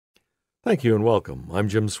Thank you and welcome. I'm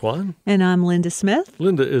Jim Swan. And I'm Linda Smith.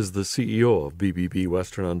 Linda is the CEO of BBB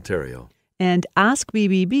Western Ontario. And Ask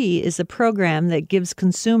BBB is a program that gives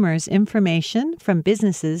consumers information from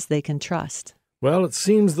businesses they can trust. Well, it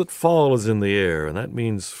seems that fall is in the air, and that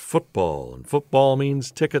means football. And football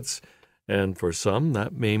means tickets, and for some,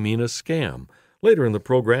 that may mean a scam. Later in the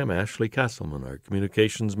program, Ashley Castleman, our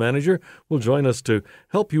communications manager, will join us to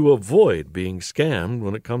help you avoid being scammed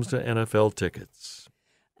when it comes to NFL tickets.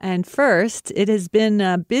 And first, it has been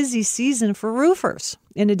a busy season for roofers.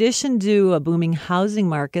 In addition to a booming housing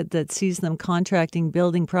market that sees them contracting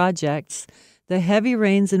building projects, the heavy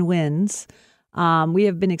rains and winds we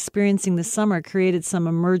have been experiencing this summer created some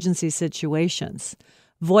emergency situations.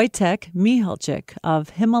 Wojtek Michalczyk of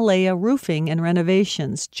Himalaya Roofing and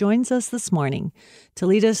Renovations joins us this morning to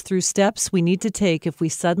lead us through steps we need to take if we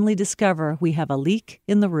suddenly discover we have a leak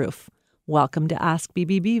in the roof. Welcome to Ask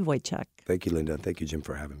BBB, Wojtek. Thank you, Linda. Thank you, Jim,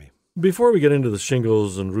 for having me. Before we get into the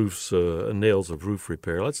shingles and roofs and nails of roof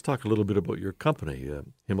repair, let's talk a little bit about your company,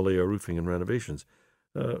 Himalaya Roofing and Renovations.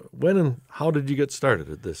 When and how did you get started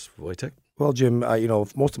at this, Wojtek? Well, Jim,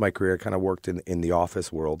 most of my career I kind of worked in the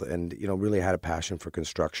office world and, really had a passion for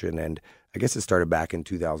construction. And I guess it started back in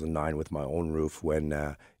 2009 with my own roof when,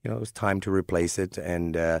 it was time to replace it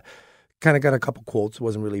and kind of got a couple quotes.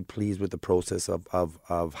 Wasn't really pleased with the process of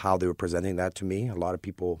how they were presenting that to me. A lot of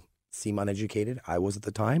people seem uneducated. I was at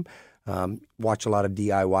the time. Watched a lot of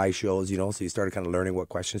DIY shows, so you started kind of learning what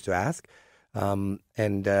questions to ask. And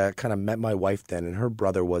kind of met my wife then, and her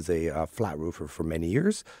brother was a flat roofer for many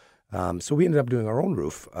years. So we ended up doing our own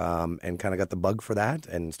roof and kind of got the bug for that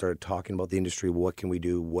and started talking about the industry. What can we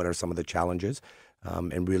do? What are some of the challenges?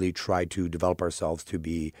 And really try to develop ourselves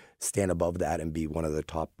to stand above that and be one of the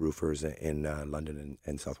top roofers in London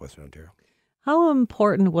and southwestern Ontario. How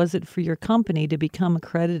important was it for your company to become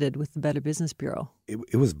accredited with the Better Business Bureau?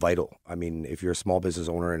 It was vital. I mean, if you're a small business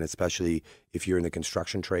owner, and especially if you're in the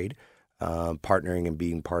construction trade, partnering and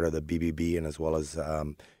being part of the BBB and as well as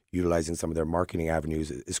utilizing some of their marketing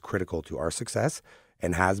avenues is critical to our success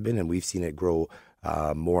and has been, and we've seen it grow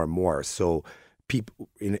more and more. So people,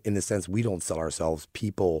 in the sense, we don't sell ourselves.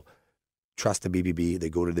 People trust the BBB. They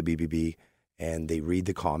go to the BBB and they read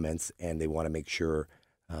the comments and they want to make sure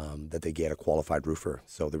that they get a qualified roofer.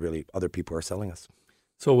 So other people are selling us.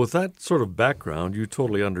 So with that sort of background, you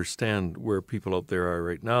totally understand where people out there are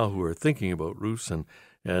right now who are thinking about roofs, and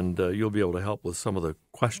you'll be able to help with some of the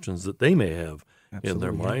questions that they may have in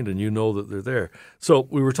their mind, and you know that they're there. So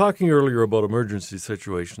we were talking earlier about emergency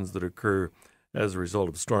situations that occur as a result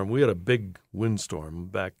of storm. We had a big windstorm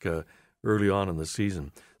back early on in the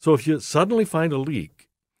season. So if you suddenly find a leak,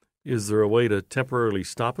 is there a way to temporarily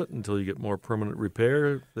stop it until you get more permanent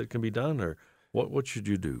repair that can be done, or what should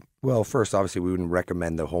you do? Well, first, obviously, we wouldn't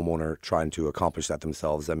recommend the homeowner trying to accomplish that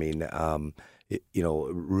themselves. I mean,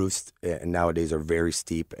 roofs nowadays are very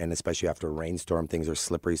steep, and especially after a rainstorm, things are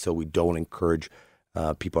slippery. So we don't encourage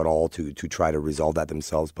people at all to try to resolve that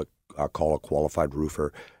themselves, but call a qualified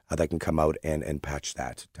roofer that can come out and patch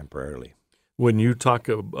that temporarily. When you talk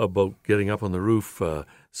about getting up on the roof,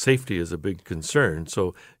 safety is a big concern.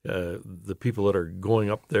 So the people that are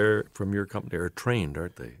going up there from your company are trained,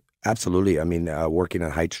 aren't they? Absolutely. I mean, working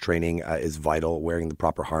on heights training is vital, wearing the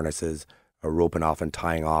proper harnesses, roping off and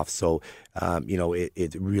tying off. So,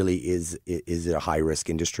 it really is a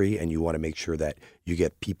high-risk industry, and you want to make sure that you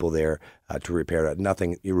get people there to repair it.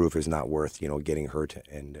 Nothing, your roof is not worth, getting hurt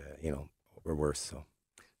and, or worse,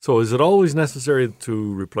 So is it always necessary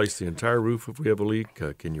to replace the entire roof if we have a leak?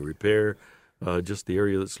 Can you repair just the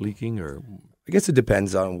area that's leaking? Or I guess it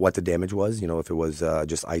depends on what the damage was. If it was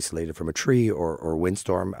just isolated from a tree or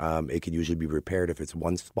windstorm, it could usually be repaired if it's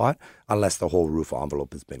one spot, unless the whole roof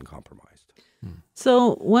envelope has been compromised.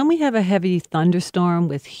 So when we have a heavy thunderstorm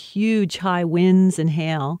with huge high winds and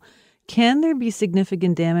hail, can there be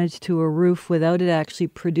significant damage to a roof without it actually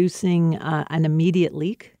producing an immediate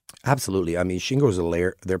leak? Absolutely. I mean, shingles are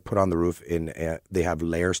layer. They're put on the roof they have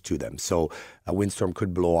layers to them. So a windstorm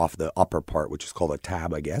could blow off the upper part, which is called a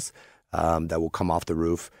tab, I guess, that will come off the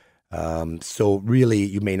roof. So really,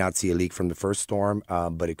 you may not see a leak from the first storm,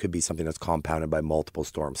 but it could be something that's compounded by multiple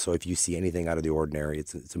storms. So if you see anything out of the ordinary,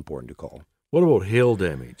 it's important to call. What about hail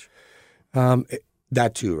damage?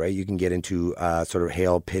 That too, right? You can get into sort of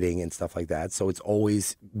hail pitting and stuff like that. So it's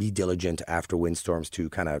always be diligent after windstorms to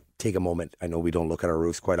kind of take a moment. I know we don't look at our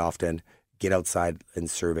roofs quite often. Get outside and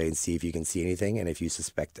survey and see if you can see anything. And if you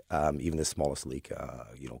suspect even the smallest leak,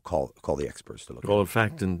 call the experts to look. Well, in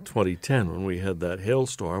fact, in 2010, when we had that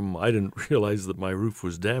hailstorm, I didn't realize that my roof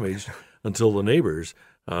was damaged until the neighbors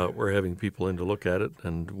were having people in to look at it.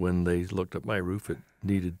 And when they looked at my roof, it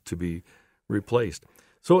needed to be replaced.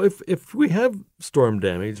 So if we have storm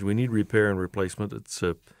damage, we need repair and replacement. It's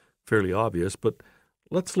fairly obvious, but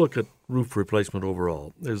let's look at roof replacement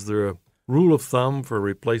overall. Is there a rule of thumb for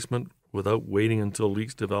replacement without waiting until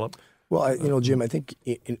leaks develop? Well, Jim, I think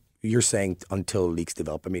you're saying until leaks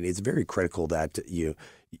develop. I mean, it's very critical that you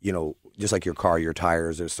just like your car, your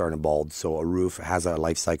tires are starting to bald. So a roof has a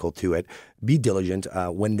life cycle to it. Be diligent.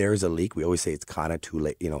 When there's a leak, we always say it's kind of too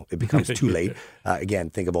late. It becomes too late. Again,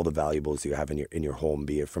 think of all the valuables you have in your home,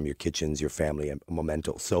 be it from your kitchens, your family, and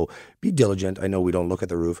memento. So be diligent. I know we don't look at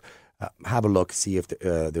the roof. Have a look, see if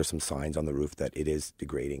there's some signs on the roof that it is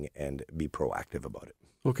degrading, and be proactive about it.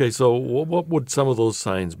 Okay, so what would some of those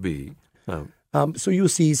signs be? So you'll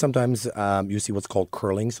see sometimes you see what's called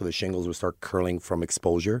curling. So the shingles will start curling from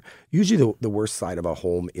exposure. Usually the worst side of a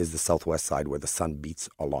home is the southwest side where the sun beats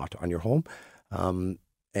a lot on your home.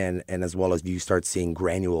 And as well as you start seeing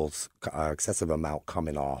granules, excessive amount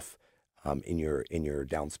coming off in your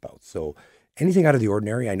downspout. So anything out of the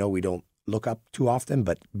ordinary, I know we don't look up too often,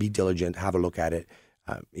 but be diligent, have a look at it.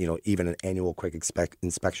 Even an annual quick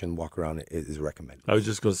inspection, walk around is recommended. I was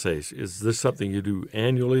just going to say, is this something you do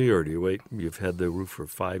annually, or do you wait? You've had the roof for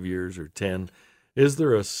 5 years or 10. Is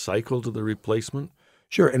there a cycle to the replacement?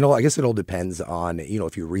 Sure. And I guess it all depends on,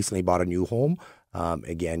 if you recently bought a new home,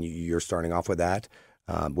 again, you're starting off with that,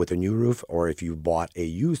 with a new roof, or if you bought a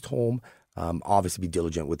used home, obviously be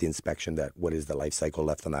diligent with the inspection that what is the life cycle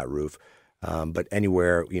left on that roof. But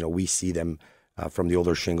anywhere, we see them from the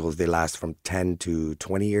older shingles, they last from 10 to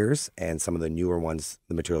 20 years. And some of the newer ones,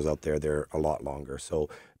 the materials out there, they're a lot longer. So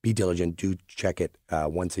be diligent. Do check it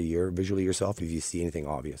once a year visually yourself. If you see anything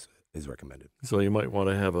obvious, is recommended. So you might want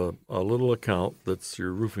to have a little account that's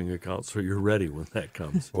your roofing account so you're ready when that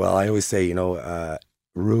comes. Well, I always say,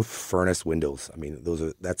 roof, furnace, windows. I mean,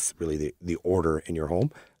 that's really the order in your home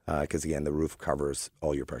because, again, the roof covers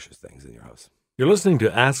all your precious things in your house. You're listening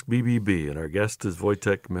to Ask BBB, and our guest is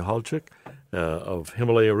Wojtek Michalczyk of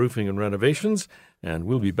Himalaya Roofing and Renovations, and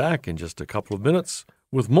we'll be back in just a couple of minutes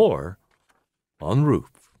with more on roof.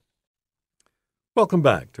 Welcome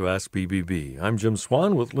back to Ask BBB. I'm Jim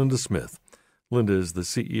Swan with Linda Smith. Linda is the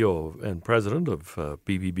CEO and president of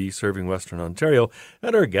BBB Serving Western Ontario,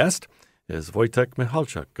 and our guest is Wojtek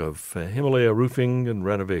Michalczyk of Himalaya Roofing and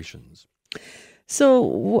Renovations.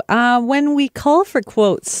 So when we call for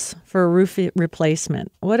quotes for a roof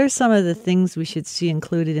replacement, what are some of the things we should see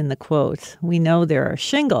included in the quote? We know there are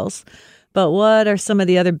shingles, but what are some of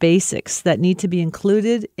the other basics that need to be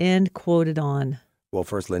included and quoted on? Well,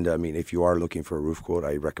 first, Linda, I mean, if you are looking for a roof quote,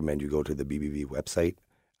 I recommend you go to the BBB website,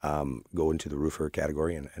 go into the roofer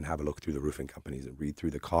category and have a look through the roofing companies and read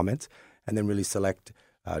through the comments, and then really select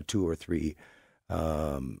 2 or 3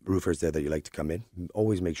 roofers there that you like to come in.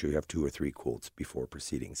 Always make sure you have 2 or 3 quotes before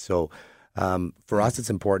proceeding. So for us, it's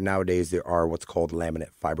important nowadays. There are what's called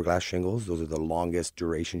laminate fiberglass shingles. Those are the longest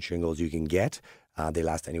duration shingles you can get. They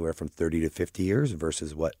last anywhere from 30 to 50 years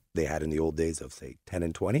versus what they had in the old days of, say, 10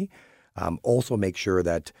 and 20. Also make sure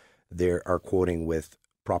that they are quoting with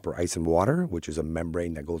proper ice and water, which is a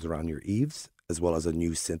membrane that goes around your eaves, as well as a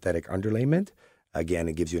new synthetic underlayment. Again,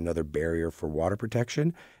 it gives you another barrier for water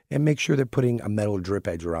protection. And make sure they're putting a metal drip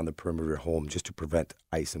edge around the perimeter of your home just to prevent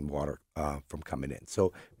ice and water from coming in.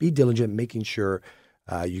 So be diligent, making sure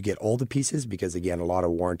you get all the pieces because, again, a lot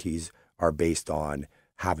of warranties are based on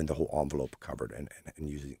having the whole envelope covered and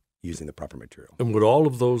using the proper material. And would all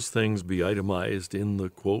of those things be itemized in the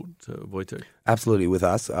quote, Wojtek? Absolutely. With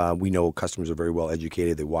us, we know customers are very well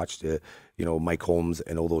educated. They watch Mike Holmes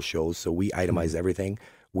and all those shows. So we itemize everything.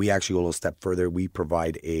 We actually go a little step further. We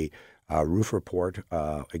provide a roof report,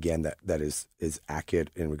 again, that is accurate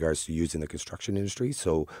in regards to using the construction industry.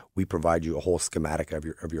 So we provide you a whole schematic of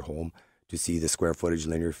your home to see the square footage,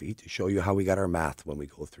 linear feet, to show you how we got our math when we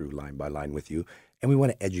go through line by line with you. And we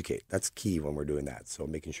want to educate. That's key when we're doing that. So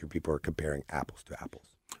making sure people are comparing apples to apples.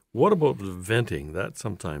 What about the venting? That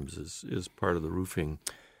sometimes is part of the roofing.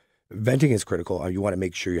 Venting is critical. You want to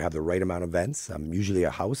make sure you have the right amount of vents. Usually a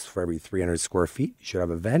house for every 300 square feet should have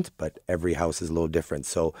a vent, but every house is a little different.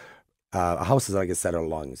 So a house is like a set of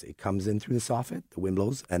lungs. It comes in through the soffit, the wind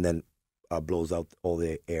blows, and then blows out all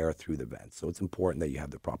the air through the vents. So it's important that you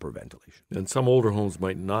have the proper ventilation. And some older homes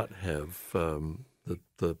might not have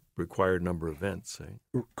the required number of vents.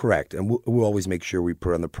 Correct. And we'll always make sure we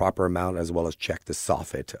put on the proper amount as well as check the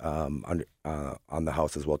soffit on the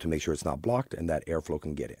house as well to make sure it's not blocked and that airflow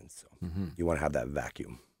can get in. So you want to have that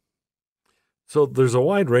vacuum. So there's a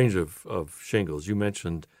wide range of shingles. You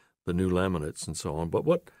mentioned the new laminates and so on, but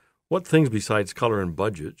what things besides color and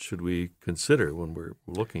budget should we consider when we're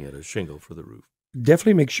looking at a shingle for the roof?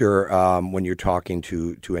 Definitely make sure when you're talking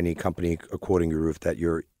to any company quoting your roof that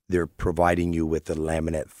they're providing you with the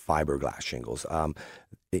laminate fiberglass shingles.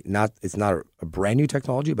 It's not a brand new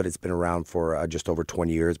technology, but it's been around for just over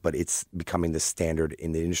 20 years, but it's becoming the standard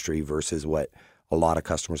in the industry versus what a lot of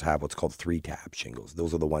customers have, what's called 3-tab shingles.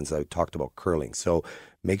 Those are the ones I talked about curling. So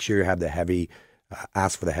make sure you have the heavy,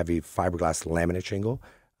 ask for the heavy fiberglass laminate shingle.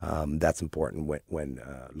 That's important when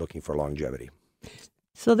looking for longevity.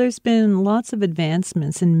 So there's been lots of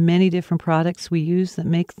advancements in many different products we use that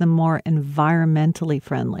make them more environmentally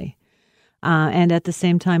friendly and at the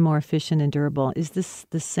same time more efficient and durable. Is this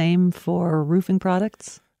the same for roofing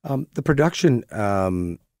products? The production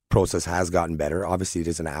process has gotten better. Obviously, it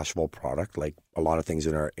is an asphalt product, like a lot of things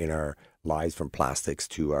in our lives, from plastics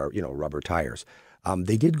to our rubber tires.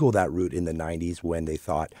 They did go that route in the 90s when they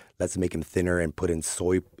thought, let's make them thinner and put in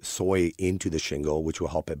soy into the shingle, which will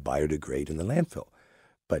help it biodegrade in the landfill.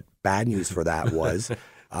 But bad news for that was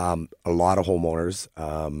a lot of homeowners,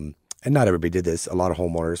 and not everybody did this, a lot of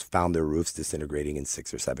homeowners found their roofs disintegrating in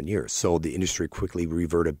 6 or 7 years. So the industry quickly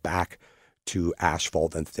reverted back to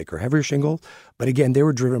asphalt and thicker, heavier shingle. But again, they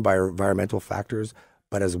were driven by environmental factors,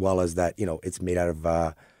 but as well as that, it's made out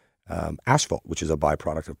of asphalt, which is a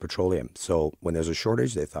byproduct of petroleum. So when there's a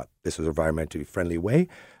shortage, they thought this was an environmentally friendly way.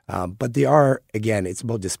 But they are, again, it's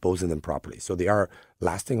about disposing them properly. So they are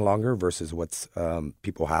lasting longer versus what's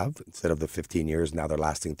people have. Instead of the 15 years, now they're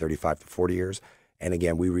lasting 35 to 40 years. And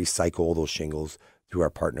again, we recycle all those shingles through our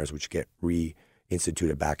partners, which get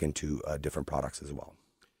reinstituted back into different products as well.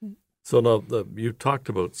 So now you talked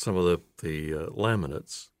about some of the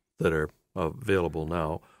laminates that are available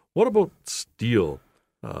now. What about steel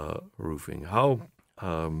roofing? How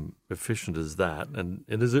efficient is that? And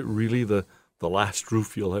is it really the last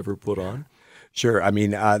roof you'll ever put on? Sure. I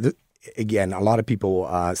mean, again, a lot of people,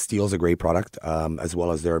 steel is a great product, as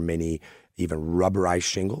well as there are many even rubberized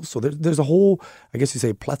shingles. So there's a whole, I guess you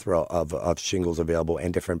say, plethora of shingles available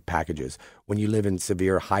and different packages. When you live in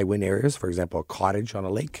severe high wind areas, for example, a cottage on a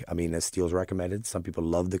lake, I mean, steel is recommended. Some people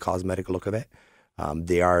love the cosmetic look of it.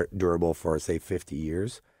 They are durable for, say, 50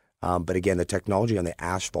 years. But again, the technology on the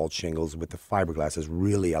asphalt shingles with the fiberglass has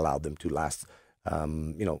really allowed them to last,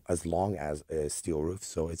 as long as a steel roof.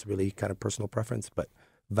 So it's really kind of personal preference. But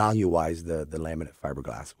value-wise, the laminate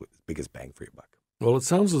fiberglass was the biggest bang for your buck. Well, it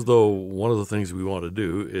sounds as though one of the things we want to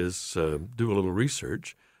do is do a little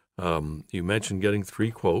research. You mentioned getting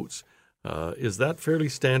 3 quotes. Is that fairly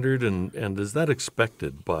standard, and is that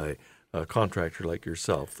expected by a contractor like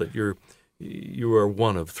yourself, that you are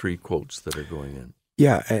one of 3 quotes that are going in?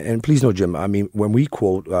 Yeah, and please know, Jim, I mean, when we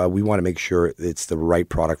quote, we want to make sure it's the right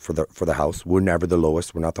product for the house. We're never the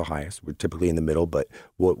lowest. We're not the highest. We're typically in the middle, but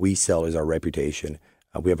what we sell is our reputation.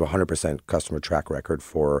 We have a 100% customer track record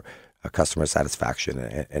for customer satisfaction,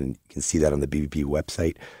 and you can see that on the BBB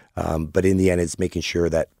website. But in the end, it's making sure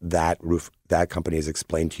that company has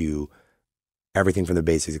explained to you everything from the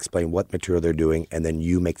basics, explain what material they're doing, and then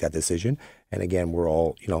you make that decision. And again, we're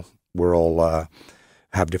all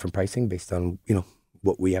have different pricing based on,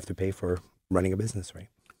 what we have to pay for running a business, right?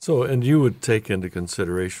 So, and you would take into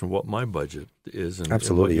consideration what my budget is and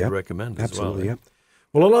what you recommend as well. Absolutely, yeah.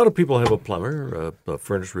 Well, a lot of people have a plumber, a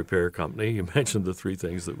furnace repair company. You mentioned the 3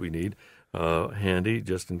 things that we need handy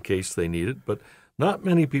just in case they need it, but not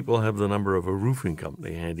many people have the number of a roofing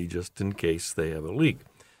company handy just in case they have a leak.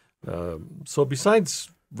 So besides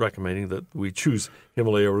recommending that we choose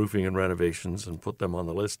Himalaya Roofing and Renovations and put them on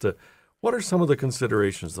the list, what are some of the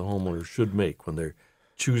considerations the homeowner should make when they're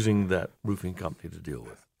choosing that roofing company to deal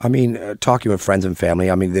with? I mean, talking with friends and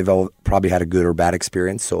family, I mean, they've all probably had a good or bad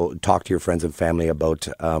experience. So talk to your friends and family about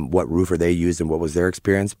what roofer they used and what was their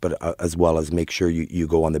experience, but as well as make sure you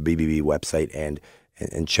go on the BBB website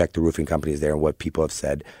and check the roofing companies there and what people have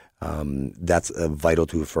said. That's vital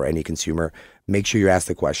too for any consumer. Make sure you ask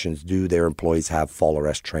the questions. Do their employees have fall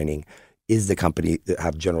arrest training? Is the company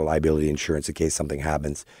have general liability insurance in case something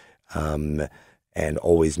happens? And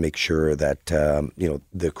always make sure that,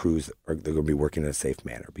 the crews they're going to be working in a safe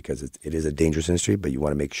manner, because it is a dangerous industry, but you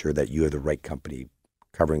want to make sure that you have the right company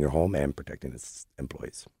covering your home and protecting its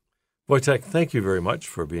employees. Wojtek, thank you very much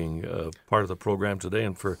for being part of the program today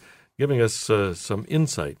and for giving us some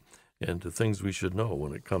insight into things we should know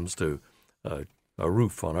when it comes to a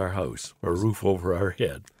roof on our house or a roof over our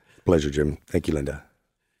head. Pleasure, Jim. Thank you, Linda.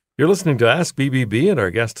 You're listening to Ask BBB, and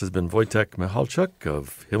our guest has been Wojtek Michalczuk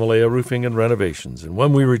of Himalaya Roofing and Renovations. And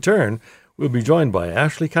when we return, we'll be joined by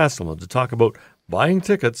Ashley Castleman to talk about buying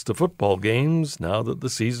tickets to football games now that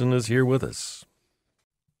the season is here with us.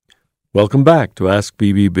 Welcome back to Ask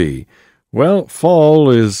BBB. Well,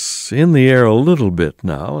 fall is in the air a little bit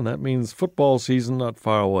now, and that means football season not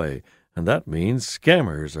far away. And that means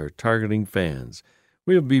scammers are targeting fans.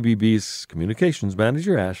 We have BBB's communications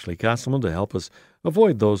manager, Ashley Castleman, to help us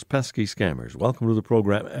avoid those pesky scammers. Welcome to the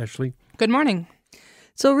program, Ashley. Good morning.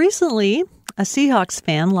 So recently, a Seahawks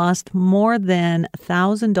fan lost more than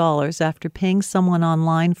 $1,000 after paying someone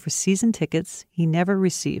online for season tickets he never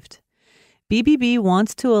received. BBB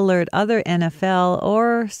wants to alert other NFL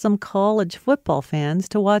or some college football fans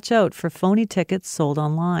to watch out for phony tickets sold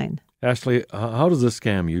online. Ashley, how does this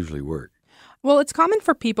scam usually work? Well, it's common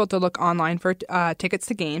for people to look online for tickets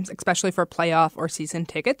to games, especially for playoff or season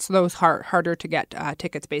tickets. Those harder to get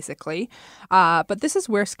tickets, basically. But this is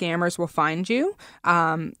where scammers will find you.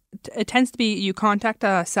 It tends to be you contact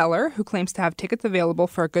a seller who claims to have tickets available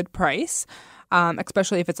for a good price,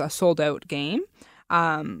 especially if it's a sold-out game.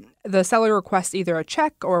 The seller requests either a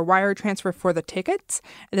check or a wire transfer for the tickets.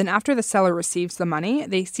 And then after the seller receives the money,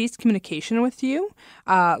 they cease communication with you,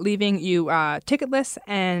 leaving you ticketless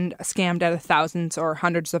and scammed out of thousands or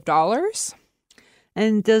hundreds of dollars.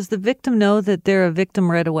 And does the victim know that they're a victim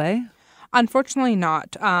right away? Unfortunately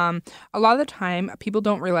not. A lot of the time, people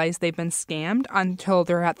don't realize they've been scammed until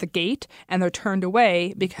they're at the gate and they're turned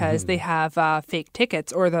away because they have fake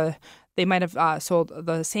tickets, or they might have sold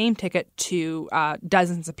the same ticket to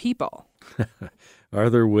dozens of people. Are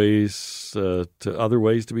there other ways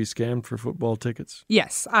to be scammed for football tickets?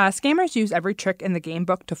 Yes. Scammers use every trick in the game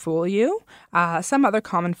book to fool you. Some other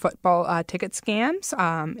common football ticket scams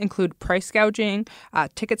include price gouging,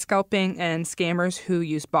 ticket scalping, and scammers who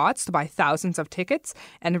use bots to buy thousands of tickets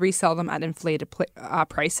and resell them at inflated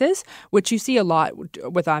prices, which you see a lot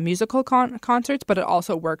with musical concerts, but it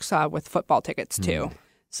also works with football tickets too.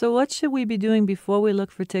 So what should we be doing before we look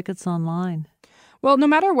for tickets online? Well, no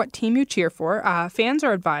matter what team you cheer for, fans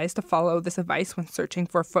are advised to follow this advice when searching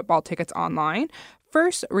for football tickets online.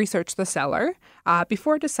 First, research the seller.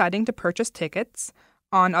 Before deciding to purchase tickets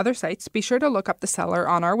on other sites, be sure to look up the seller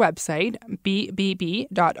on our website,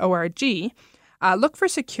 bbb.org. Look for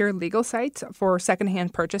secure legal sites for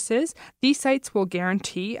secondhand purchases. These sites will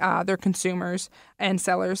guarantee their consumers and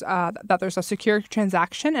sellers that there's a secure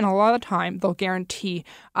transaction, and a lot of the time they'll guarantee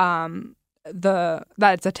that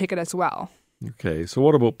it's a ticket as well. Okay, so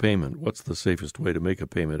what about payment? What's the safest way to make a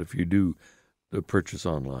payment if you do purchase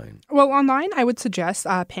online? Well, online, I would suggest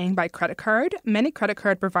paying by credit card. Many credit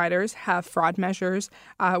card providers have fraud measures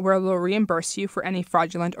where they'll reimburse you for any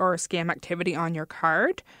fraudulent or scam activity on your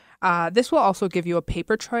card. This will also give you a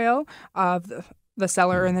paper trail of the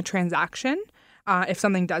seller and the transaction if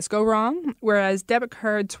something does go wrong, whereas debit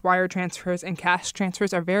cards, wire transfers, and cash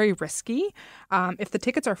transfers are very risky. If the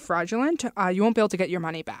tickets are fraudulent, you won't be able to get your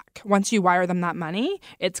money back. Once you wire them that money,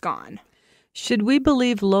 it's gone. Should we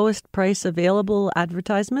believe lowest price available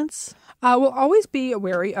advertisements? We'll always be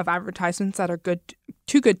wary of advertisements that are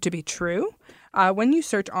too good to be true. When you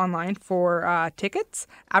search online for tickets,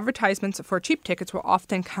 advertisements for cheap tickets will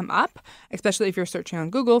often come up, especially if you're searching on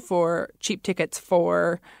Google for cheap tickets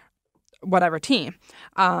for whatever team.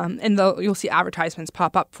 And you'll see advertisements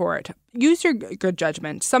pop up for it. Use your good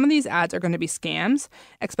judgment. Some of these ads are going to be scams,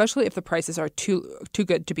 especially if the prices are too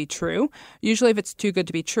good to be true. Usually if it's too good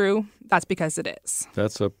to be true, that's because it is.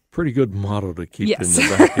 That's a pretty good motto to keep in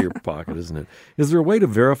the back of your pocket, isn't it? Is there a way to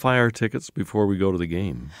verify our tickets before we go to the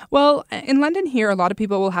game? Well, in London here, a lot of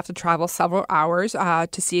people will have to travel several hours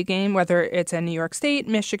to see a game, whether it's in New York State,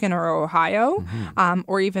 Michigan, or Ohio,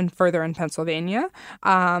 or even further in Pennsylvania.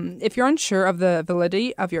 If you're unsure of the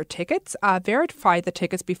validity of your tickets, verify the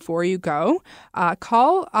tickets before you go.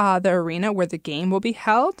 Call the arena where the game will be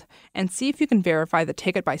held and see if you can verify the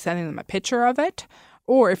ticket by sending them a picture of it.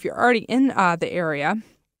 Or if you're already in the area,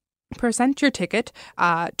 present your ticket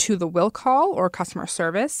to the will call or customer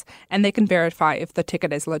service, and they can verify if the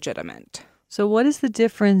ticket is legitimate. So what is the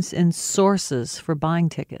difference in sources for buying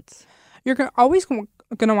tickets? You're always going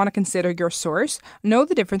to want to consider your source. Know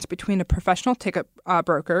the difference between a professional ticket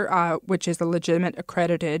broker, which is a legitimate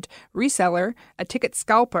accredited reseller, a ticket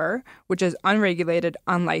scalper, which is unregulated,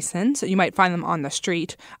 unlicensed. You might find them on the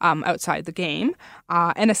street outside the game,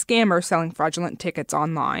 and a scammer selling fraudulent tickets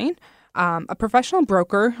online. A professional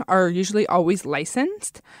broker are usually always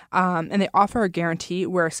licensed, and they offer a guarantee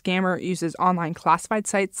where a scammer uses online classified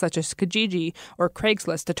sites such as Kijiji or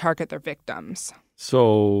Craigslist to target their victims.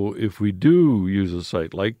 So if we do use a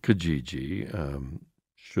site like Kijiji,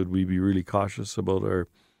 should we be really cautious about our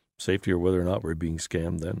safety or whether or not we're being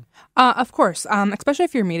scammed then? Of course, especially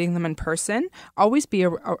if you're meeting them in person, always be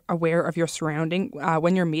aware of your surrounding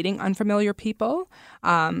when you're meeting unfamiliar people.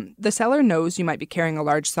 The seller knows you might be carrying a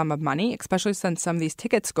large sum of money, especially since some of these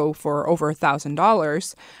tickets go for over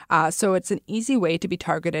 $1,000. So it's an easy way to be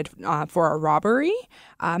targeted for a robbery.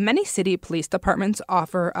 Many city police departments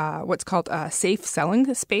offer what's called a safe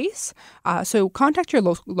selling space. So contact your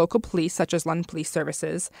local police, such as London Police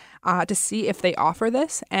Services, to see if they offer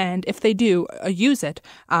this. And if they do, use it.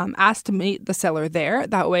 Ask to meet the seller there.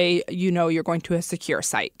 That way, you know you're going to a secure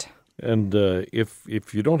site. And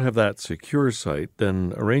if you don't have that secure site,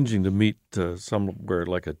 then arranging to meet somewhere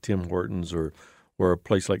like a Tim Hortons or a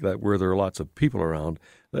place like that where there are lots of people around,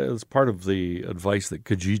 that's part of the advice that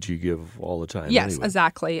Kijiji give all the time. Yes, anyway.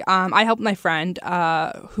 Exactly. I helped my friend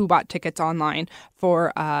who bought tickets online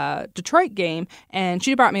for a Detroit game, and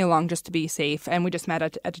she brought me along just to be safe. And we just met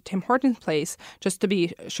at a Tim Hortons place just to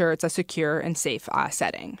be sure it's a secure and safe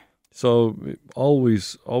setting. So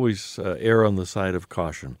always err on the side of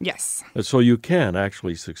caution. Yes. So you can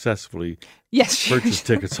actually successfully purchase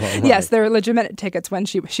tickets online. Yes, they're legitimate tickets when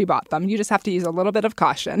she bought them. You just have to use a little bit of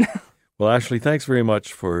caution. Well, Ashley, thanks very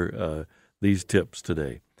much for these tips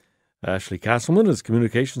today. Ashley Castleman is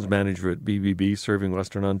Communications Manager at BBB serving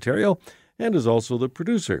Western Ontario and is also the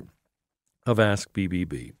producer of Ask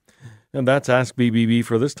BBB. And that's Ask BBB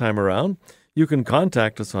for this time around. You can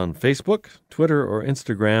contact us on Facebook, Twitter, or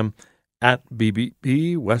Instagram at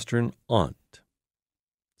BBB Western Ont.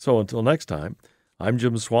 So until next time, I'm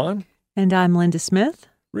Jim Swan. And I'm Linda Smith.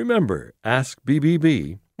 Remember, Ask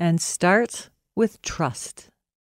BBB. And start with trust.